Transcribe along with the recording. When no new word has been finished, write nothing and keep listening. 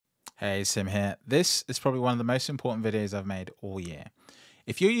Hey, Sim here. This is probably one of the most important videos I've made all year.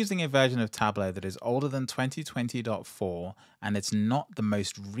 If you're using a version of Tableau that is older than 2020.4 and it's not the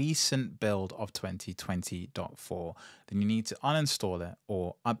most recent build of 2020.4, then you need to uninstall it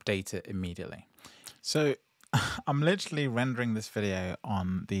or update it immediately. So I'm literally rendering this video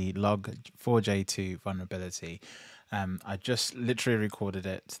on the LOG4J2 vulnerability. I just literally recorded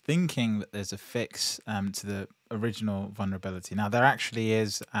it thinking that there's a fix to the original vulnerability. Now there actually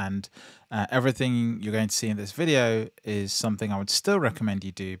is, and everything you're going to see in this video is something I would still recommend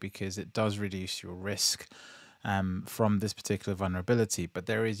you do because it does reduce your risk from this particular vulnerability. But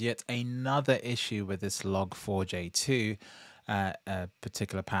there is yet another issue with this log4j2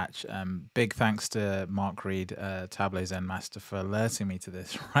 particular patch. Big thanks to Mark Reed, Tableau Zen Master, for alerting me to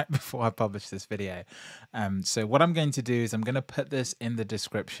this right before I published this video. So what I'm going to do is I'm going to put this in the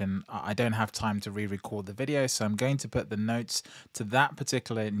description. I don't have time to re-record the video, so I'm going to put the notes to that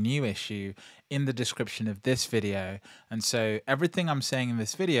particular new issue in the description of this video. And so everything I'm saying in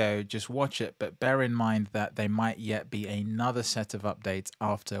this video, just watch it, but bear in mind that there might yet be another set of updates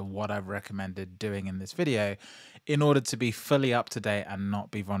after what I've recommended doing in this video in order to be fully up to date and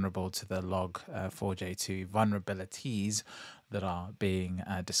not be vulnerable to the log4j2 vulnerabilities that are being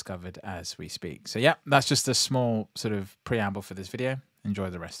discovered as we speak. So yeah, that's just a small sort of preamble for this video.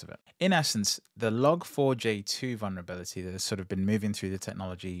 Enjoy the rest of it. In essence, the log4j2 vulnerability that has sort of been moving through the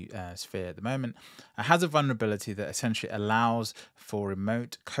technology sphere at the moment has a vulnerability that essentially allows for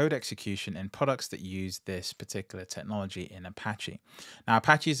remote code execution in products that use this particular technology in Apache. Now,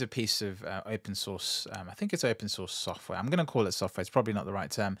 Apache is a piece of open source, I think it's open source software. I'm going to call it software. It's probably not the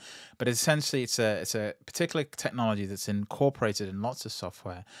right term, but essentially it's a particular technology that's incorporated in lots of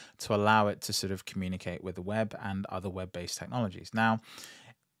software to allow it to sort of communicate with the web and other web-based technologies. Now,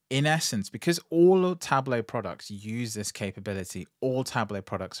 in essence, because all Tableau products use this capability, all Tableau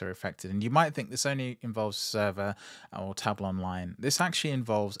products are affected. And you might think this only involves Server or Tableau Online. This actually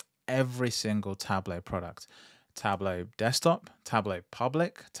involves every single Tableau product. Tableau Desktop, Tableau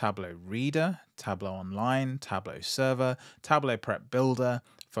Public, Tableau Reader, Tableau Online, Tableau Server, Tableau Prep Builder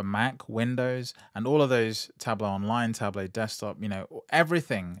for Mac, Windows, and all of those Tableau Online, Tableau Desktop, you know,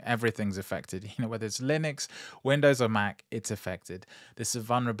 everything's affected. You know, whether it's Linux, Windows, or Mac, it's affected. This is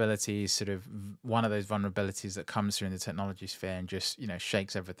vulnerability, sort of one of those vulnerabilities that comes through in the technology sphere and just, you know,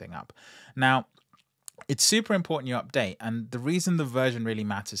 shakes everything up. Now, it's super important you update, and the reason the version really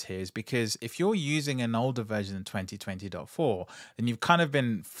matters here is because if you're using an older version than 2020.4, then you've kind of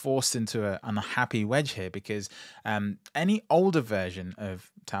been forced into an unhappy wedge here because any older version of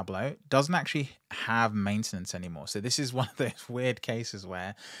Tableau doesn't actually have maintenance anymore. So this is one of those weird cases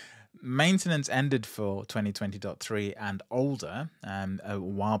where maintenance ended for 2020.3 and older a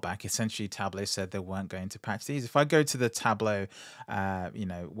while back. Essentially, Tableau said they weren't going to patch these. If I go to the Tableau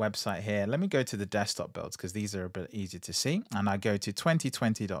website here, let me go to the desktop builds because these are a bit easier to see. And I go to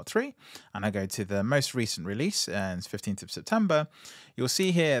 2020.3 and I go to the most recent release, and it's 15th of September. You'll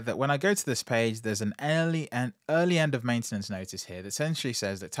see here that when I go to this page, there's an early end of maintenance notice here that essentially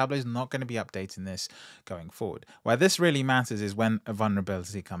says that Tableau is not going to be updating this going forward. Where this really matters is when a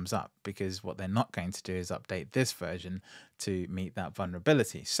vulnerability comes up, because what they're not going to do is update this version to meet that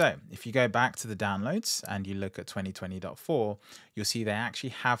vulnerability. So if you go back to the downloads and you look at 2020.4, you'll see they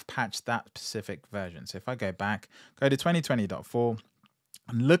actually have patched that specific version. So if I go back, go to 2020.4,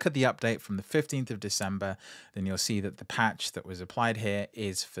 and look at the update from the 15th of December, then you'll see that the patch that was applied here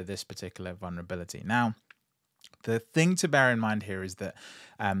is for this particular vulnerability. Now, the thing to bear in mind here is that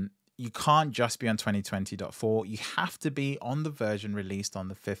you can't just be on 2020.4. You have to be on the version released on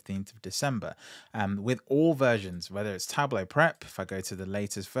the 15th of December. With all versions, whether it's Tableau Prep, if I go to the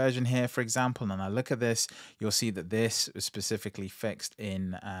latest version here, for example, and I look at this, you'll see that this was specifically fixed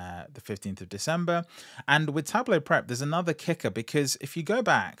in the 15th of December. And with Tableau Prep, there's another kicker, because if you go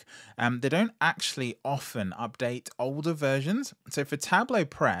back, they don't actually often update older versions. So for Tableau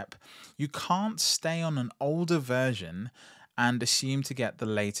Prep, you can't stay on an older version and assume to get the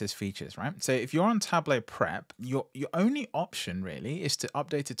latest features, right? So if you're on Tableau Prep, your only option really is to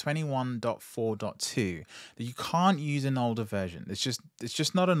update to 21.4.2. That you can't use an older version. It's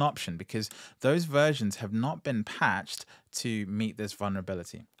just not an option because those versions have not been patched to meet this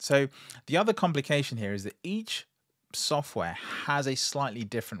vulnerability. So the other complication here is that each software has a slightly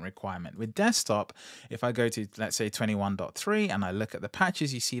different requirement. With desktop, if I go to, let's say, 21.3 and I look at the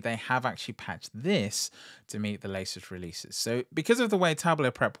patches, you see they have actually patched this to meet the latest releases. So because of the way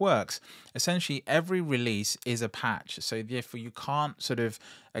Tableau Prep works, essentially every release is a patch. So therefore you can't sort of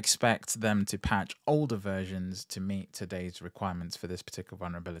expect them to patch older versions to meet today's requirements for this particular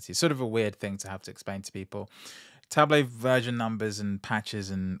vulnerability. It's sort of a weird thing to have to explain to people. Tableau version numbers and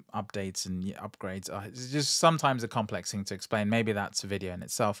patches and updates and upgrades it's just sometimes a complex thing to explain. Maybe that's a video in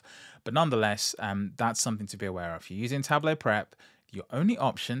itself, but nonetheless, that's something to be aware of. You're using Tableau Prep. Your only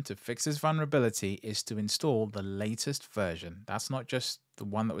option to fix this vulnerability is to install the latest version. That's not just the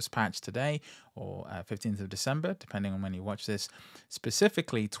one that was patched today or 15th of December, depending on when you watch this.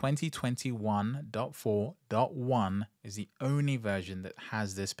 Specifically, 2021.4.1 is the only version that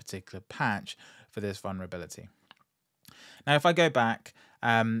has this particular patch for this vulnerability. Now, if I go back,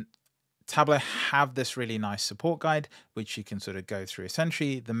 Tableau have this really nice support guide, which you can sort of go through.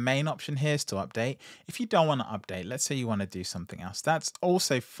 Essentially, the main option here is to update. If you don't want to update, let's say you want to do something else, that's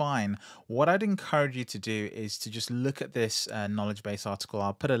also fine. What I'd encourage you to do is to just look at this knowledge base article.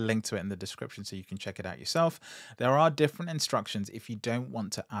 I'll put a link to it in the description so you can check it out yourself. There are different instructions if you don't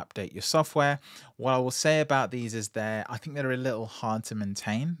want to update your software. What I will say about these is I think they're a little hard to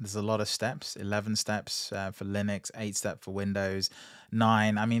maintain. There's a lot of steps, 11 steps for Linux, 8 steps for Windows,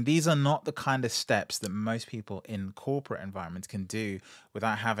 9. I mean, these are not the kind of steps that most people in corporate environments can do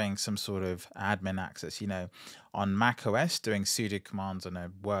without having some sort of admin access. You know, on Mac OS, doing sudo commands on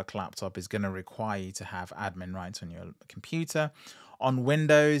a work laptop is going to require you to have admin rights on your computer. On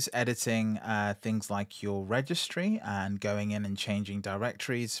Windows, editing things like your registry and going in and changing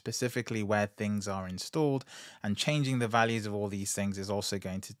directories, specifically where things are installed, and changing the values of all these things is also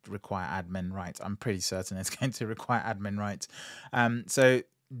going to require admin rights. I'm pretty certain it's going to require admin rights. So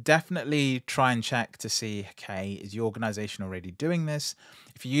definitely try and check to see, okay, is your organization already doing this?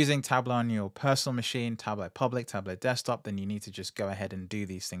 If you're using Tableau on your personal machine, Tableau Public, Tableau Desktop, then you need to just go ahead and do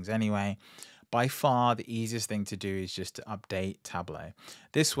these things anyway. By far, the easiest thing to do is just to update Tableau.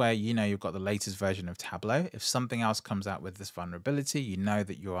 This way, you know you've got the latest version of Tableau. If something else comes out with this vulnerability, you know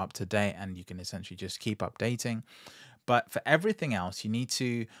that you're up to date and you can essentially just keep updating. But for everything else, you need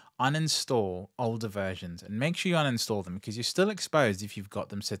to uninstall older versions and make sure you uninstall them, because you're still exposed if you've got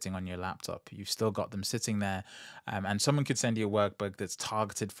them sitting on your laptop. You've still got them sitting there, and someone could send you a workbook that's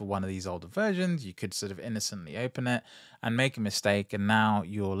targeted for one of these older versions. You could sort of innocently open it and make a mistake, and now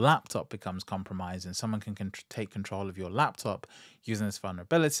your laptop becomes compromised, and someone can take control of your laptop using this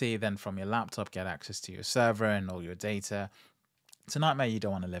vulnerability, then from your laptop get access to your server and all your data. It's a nightmare you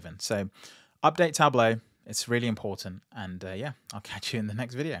don't want to live in. So update Tableau. It's really important. And yeah, I'll catch you in the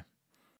next video.